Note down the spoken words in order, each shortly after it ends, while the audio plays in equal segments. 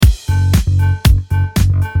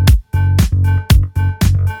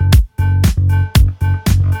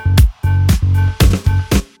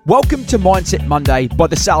Welcome to Mindset Monday by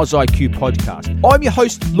the Sales IQ podcast. I'm your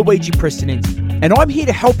host, Luigi Prestinenzi, and I'm here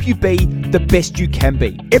to help you be the best you can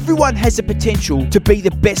be. Everyone has the potential to be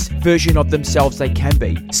the best version of themselves they can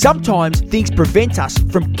be. Sometimes things prevent us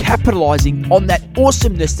from capitalizing on that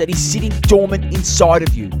awesomeness that is sitting dormant inside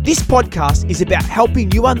of you. This podcast is about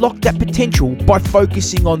helping you unlock that potential by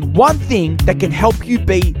focusing on one thing that can help you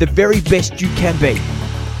be the very best you can be.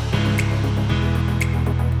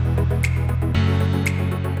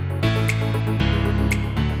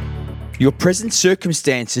 Your present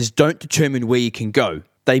circumstances don't determine where you can go.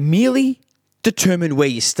 They merely determine where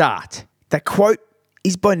you start. That quote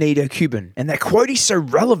is by Nido Cuban. And that quote is so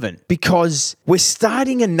relevant because we're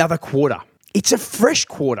starting another quarter. It's a fresh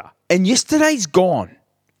quarter. And yesterday's gone.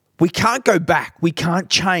 We can't go back. We can't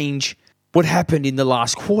change what happened in the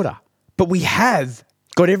last quarter. But we have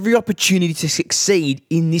got every opportunity to succeed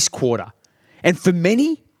in this quarter. And for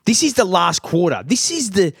many, this is the last quarter. This is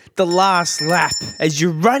the last lap. As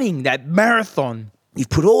you're running that marathon, you've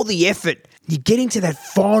put all the effort. You're getting to that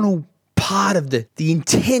final part of the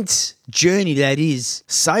intense journey that is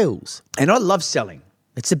sales. And I love selling.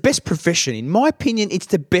 It's the best profession. In my opinion, it's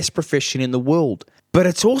the best profession in the world. But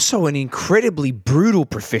it's also an incredibly brutal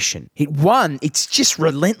profession. It's just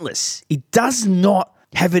relentless. It does not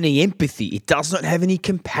have any empathy. It does not have any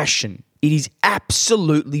compassion. It is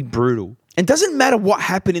absolutely brutal. And doesn't matter what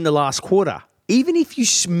happened in the last quarter. Even if you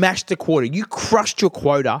smashed the quarter, you crushed your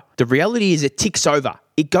quota, the reality is it ticks over.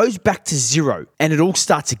 It goes back to zero and it all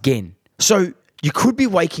starts again. So you could be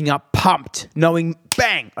waking up pumped, knowing,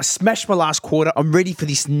 bang, I smashed my last quarter. I'm ready for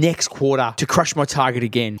this next quarter to crush my target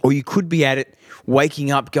again. Or you could be at it,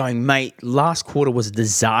 waking up going, mate, last quarter was a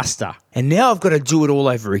disaster. And now I've got to do it all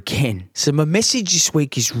over again. So my message this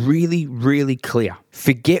week is really, really clear.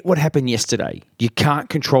 Forget what happened yesterday. You can't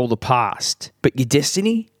control the past, but your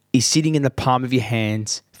destiny is sitting in the palm of your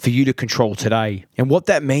hands for you to control today. And what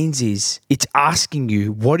that means is it's asking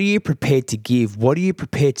you, what are you prepared to give? What are you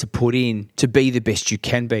prepared to put in to be the best you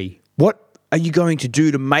can be? What are you going to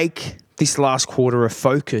do to make this last quarter a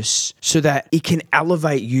focus so that it can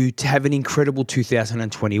elevate you to have an incredible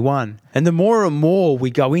 2021? And the more and more we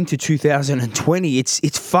go into 2020, it's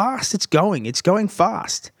fast, it's going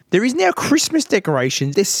fast. There is now Christmas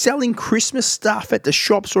decorations. They're selling Christmas stuff at the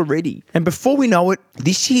shops already. And before we know it,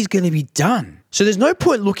 this year's going to be done. So there's no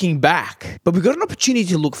point looking back, but we've got an opportunity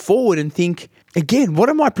to look forward and think, again, what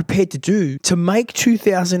am I prepared to do to make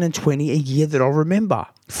 2020 a year that I'll remember?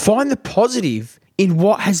 Find the positive in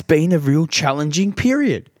what has been a real challenging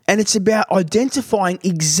period. And it's about identifying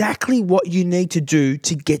exactly what you need to do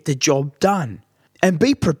to get the job done. And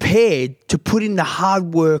be prepared to put in the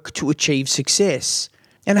hard work to achieve success.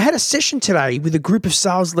 And I had a session today with a group of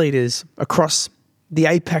sales leaders across the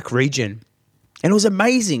APAC region. And it was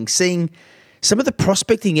amazing seeing some of the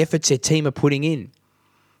prospecting efforts their team are putting in.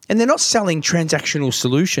 And they're not selling transactional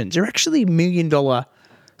solutions. They're actually $1 million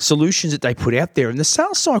solutions that they put out there. And the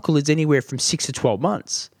sales cycle is anywhere from 6 to 12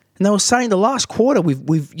 months. And they were saying the last quarter,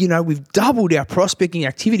 we've doubled our prospecting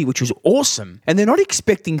activity, which was awesome. And they're not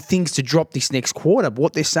expecting things to drop this next quarter. But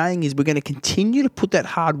what they're saying is we're going to continue to put that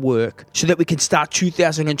hard work so that we can start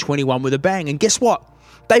 2021 with a bang. And guess what?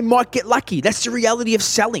 They might get lucky. That's the reality of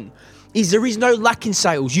selling, is there is no luck in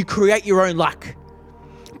sales. You create your own luck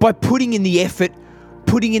by putting in the effort,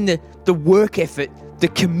 putting in the work effort, the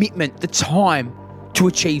commitment, the time to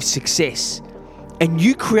achieve success. And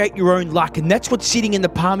you create your own luck, and that's what's sitting in the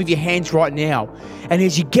palm of your hands right now. And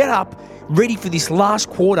as you get up, ready for this last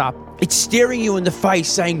quarter, it's staring you in the face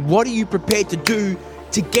saying, what are you prepared to do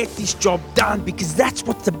to get this job done? Because that's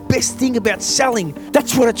what's the best thing about selling.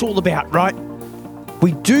 That's what it's all about, right?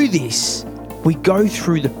 We do this, we go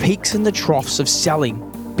through the peaks and the troughs of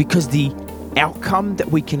selling because the outcome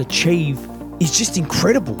that we can achieve is just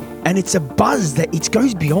incredible. And it's a buzz that it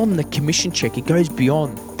goes beyond the commission check. It goes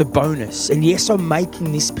beyond the bonus. And yes, I'm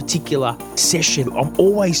making this particular session. I'm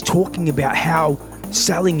always talking about how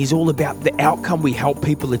selling is all about the outcome we help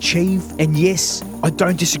people achieve. And yes, I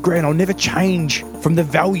don't disagree, and I'll never change from the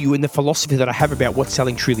value and the philosophy that I have about what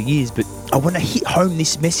selling truly is. But I want to hit home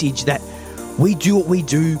this message that we do what we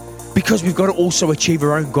do because we've got to also achieve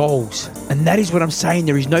our own goals. And that is what I'm saying.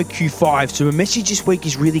 There is no Q5. So the message this week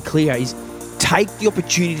is really clear, is take the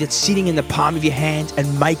opportunity that's sitting in the palm of your hand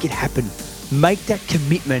and make it happen. Make that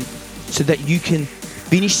commitment so that you can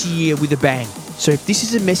finish the year with a bang. So if this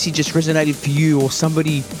is a message that's resonated for you or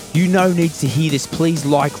somebody you know needs to hear this, please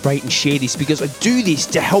like, rate and share this, because I do this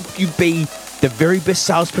to help you be the very best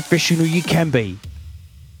sales professional you can be.